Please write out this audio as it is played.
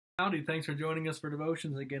Howdy, thanks for joining us for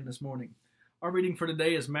devotions again this morning. Our reading for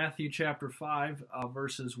today is Matthew chapter 5,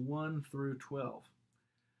 verses 1 through 12.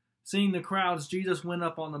 Seeing the crowds, Jesus went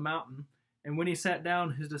up on the mountain, and when he sat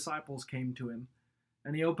down, his disciples came to him.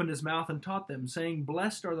 And he opened his mouth and taught them, saying,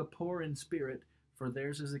 Blessed are the poor in spirit, for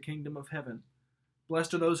theirs is the kingdom of heaven.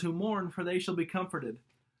 Blessed are those who mourn, for they shall be comforted.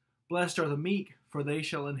 Blessed are the meek, for they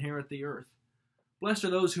shall inherit the earth. Blessed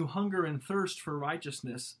are those who hunger and thirst for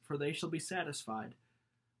righteousness, for they shall be satisfied.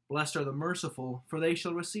 Blessed are the merciful, for they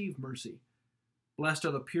shall receive mercy. Blessed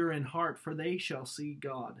are the pure in heart, for they shall see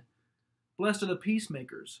God. Blessed are the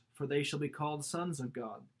peacemakers, for they shall be called sons of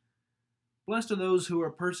God. Blessed are those who are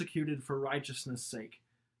persecuted for righteousness' sake,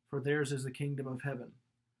 for theirs is the kingdom of heaven.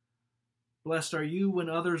 Blessed are you when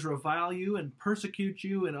others revile you and persecute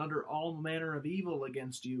you and utter all manner of evil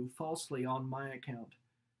against you falsely on my account.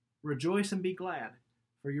 Rejoice and be glad,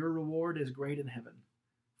 for your reward is great in heaven.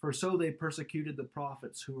 For so they persecuted the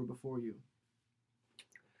prophets who were before you.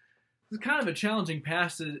 It's kind of a challenging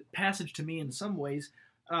passage to me in some ways.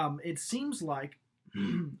 It seems like,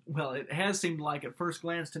 well, it has seemed like at first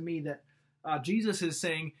glance to me that Jesus is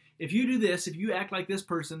saying, if you do this, if you act like this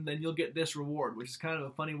person, then you'll get this reward, which is kind of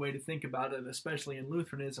a funny way to think about it, especially in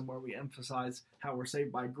Lutheranism, where we emphasize how we're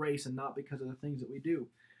saved by grace and not because of the things that we do.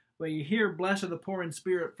 But you hear, blessed are the poor in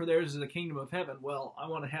spirit, for theirs is the kingdom of heaven. Well, I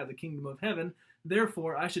want to have the kingdom of heaven,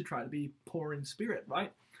 therefore I should try to be poor in spirit,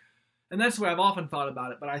 right? And that's the way I've often thought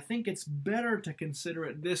about it, but I think it's better to consider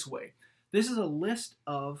it this way. This is a list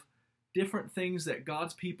of different things that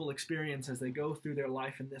God's people experience as they go through their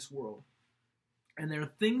life in this world. And there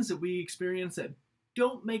are things that we experience that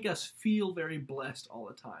don't make us feel very blessed all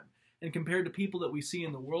the time. And compared to people that we see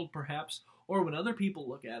in the world, perhaps, or when other people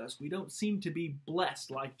look at us, we don't seem to be blessed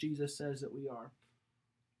like Jesus says that we are.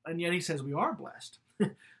 And yet he says we are blessed.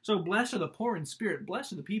 So blessed are the poor in spirit.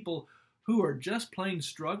 Blessed are the people who are just plain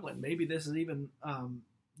struggling. Maybe this is even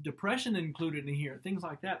depression included in here. Things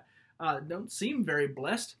like that don't seem very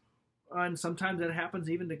blessed. And sometimes that happens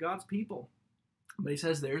even to God's people. But he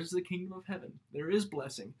says theirs is the kingdom of heaven. There is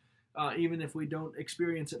blessing, even if we don't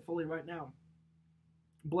experience it fully right now.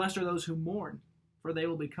 Blessed are those who mourn, for they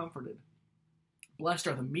will be comforted. Blessed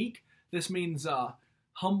are the meek. This means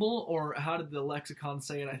humble, or how did the lexicon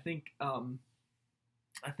say it?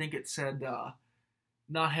 I think it said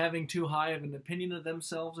not having too high of an opinion of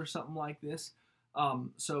themselves or something like this.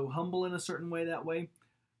 So humble in a certain way that way,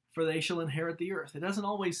 for they shall inherit the earth. It doesn't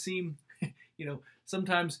always seem,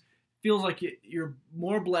 sometimes feels like you're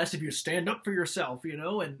more blessed if you stand up for yourself,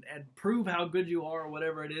 and prove how good you are or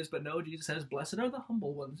whatever it is. But no, Jesus says, blessed are the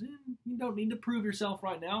humble ones. You don't need to prove yourself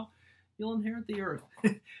right now. You'll inherit the earth.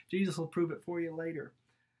 Jesus will prove it for you later.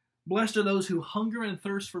 Blessed are those who hunger and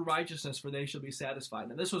thirst for righteousness, for they shall be satisfied.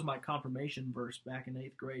 Now, this was my confirmation verse back in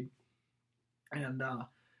 8th grade. And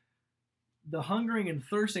the hungering and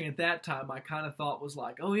thirsting at that time, I kind of thought was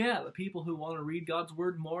like, oh yeah, the people who want to read God's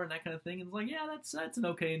word more and that kind of thing. And it's like, yeah, that's an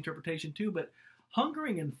okay interpretation too. But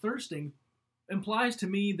hungering and thirsting implies to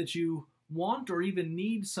me that you want or even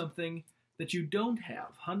need something that you don't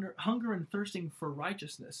have. Hunger and thirsting for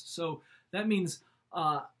righteousness. So that means,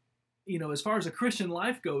 as far as a Christian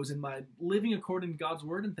life goes, in my living according to God's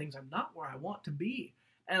word and things, I'm not where I want to be.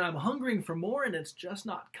 And I'm hungering for more, and it's just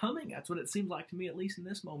not coming. That's what it seems like to me, at least in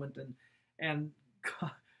this moment. And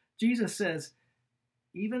God, Jesus says,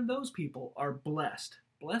 even those people are blessed.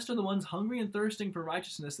 Blessed are the ones hungry and thirsting for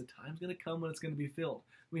righteousness. The time's going to come when it's going to be filled.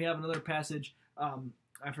 We have another passage,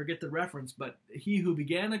 I forget the reference, but he who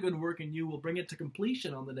began a good work in you will bring it to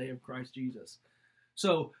completion on the day of Christ Jesus.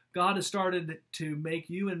 So God has started to make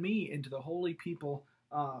you and me into the holy people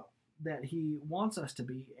that he wants us to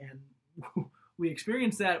be. And we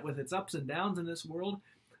experience that with its ups and downs in this world.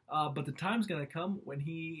 But the time's going to come when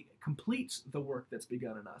he completes the work that's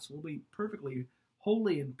begun in us. We'll be perfectly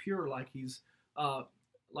holy and pure like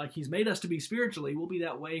he's made us to be spiritually. We'll be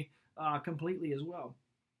that way completely as well.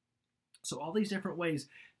 So all these different ways,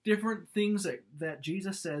 different things that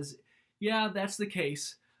Jesus says, yeah, that's the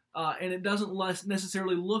case. And it doesn't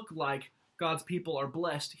necessarily look like God's people are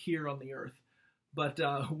blessed here on the earth. But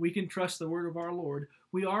we can trust the word of our Lord.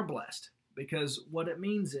 We are blessed, because what it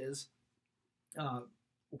means is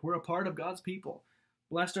we're a part of God's people.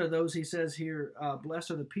 Blessed are those, he says here,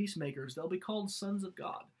 blessed are the peacemakers. They'll be called sons of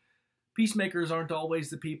God. Peacemakers aren't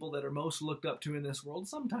always the people that are most looked up to in this world.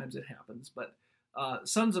 Sometimes it happens, but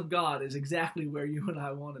sons of God is exactly where you and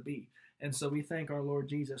I want to be. And so we thank our Lord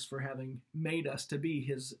Jesus for having made us to be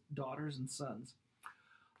his daughters and sons.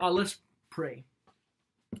 Let's pray.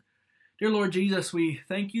 Dear Lord Jesus, we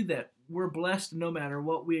thank you that we're blessed no matter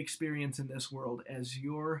what we experience in this world as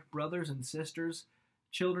your brothers and sisters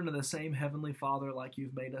children of the same Heavenly Father like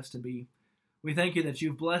you've made us to be. We thank you that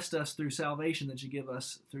you've blessed us through salvation that you give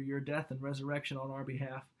us through your death and resurrection on our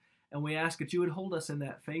behalf. And we ask that you would hold us in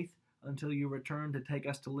that faith until you return to take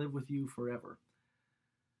us to live with you forever.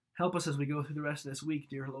 Help us as we go through the rest of this week,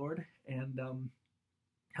 dear Lord, and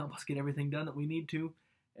help us get everything done that we need to,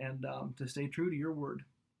 and to stay true to your word.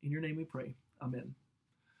 In your name we pray. Amen.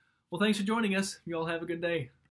 Well, thanks for joining us. You all have a good day.